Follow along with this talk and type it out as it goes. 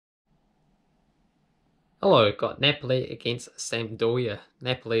Hello, got Napoli against Sampdoria.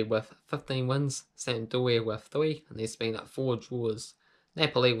 Napoli with 15 wins, Sampdoria with 3, and there's been 4 draws.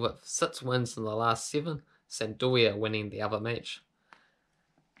 Napoli with 6 wins in the last 7, Sampdoria winning the other match.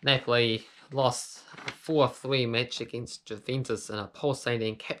 Napoli lost a 4-3 match against Juventus in a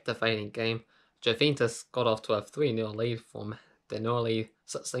pulsating, captivating game. Juventus got off to a 3-0 lead from Danoli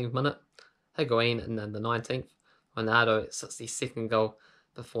 16th minute, Higuain in the 19th, Ronaldo 62nd goal,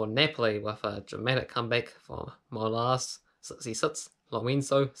 before Napoli with a dramatic comeback from Molas 66,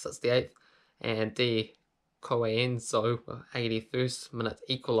 Lorenzo 68th, and Di Coenzo with 81st minute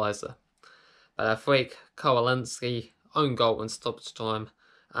equaliser. But a freak Kowalinski own goal in stoppage time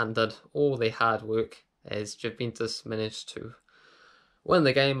undid all their hard work as Juventus managed to win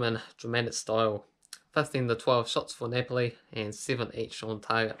the game in dramatic style. 15 to 12 shots for Napoli and 7 each on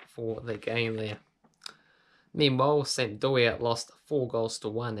target for the game there. Meanwhile, Sampdoria lost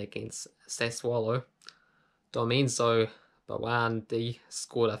 4-1 against Sassuolo. Domenzo Barandi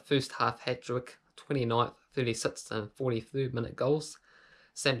scored a first half hat-trick, 29th, 36th and 43rd minute goals.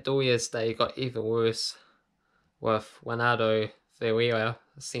 Sampdoria's day got even worse with Ronaldo Ferreira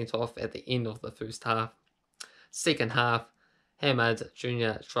sent off at the end of the first half. Second half, Hamad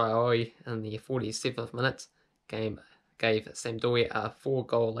Jr. Traore in the 47th minute gave Sampdoria a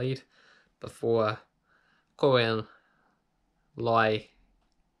 4-goal lead before Korean Lai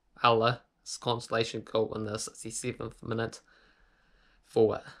Allah's consolation goal in the 67th minute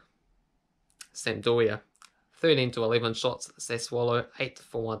for Sampdoria. 13 to 11 shots, Sassuolo 8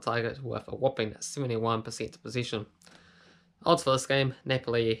 for 1 target with a whopping 71% possession. Odds for this game,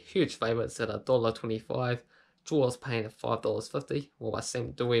 Napoli huge favourites at $1.25, draws paying at $5.50, while a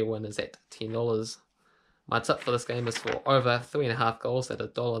Sampdoria win is at $10. My tip for this game is for over 3.5 goals at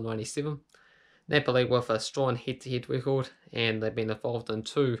 $1.97. Napoli with a strong head-to-head record, and they've been involved in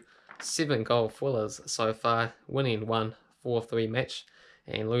 2 7-goal thrillers so far, winning one 4-3 match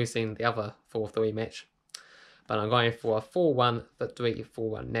and losing the other 4-3 match. But I'm going for a 4-1 victory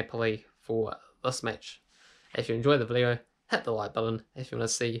for Napoli for this match. If you enjoyed the video, hit the like button. If you want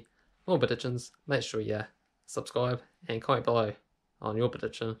to see more predictions, make sure you subscribe and comment below on your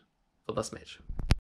prediction for this match.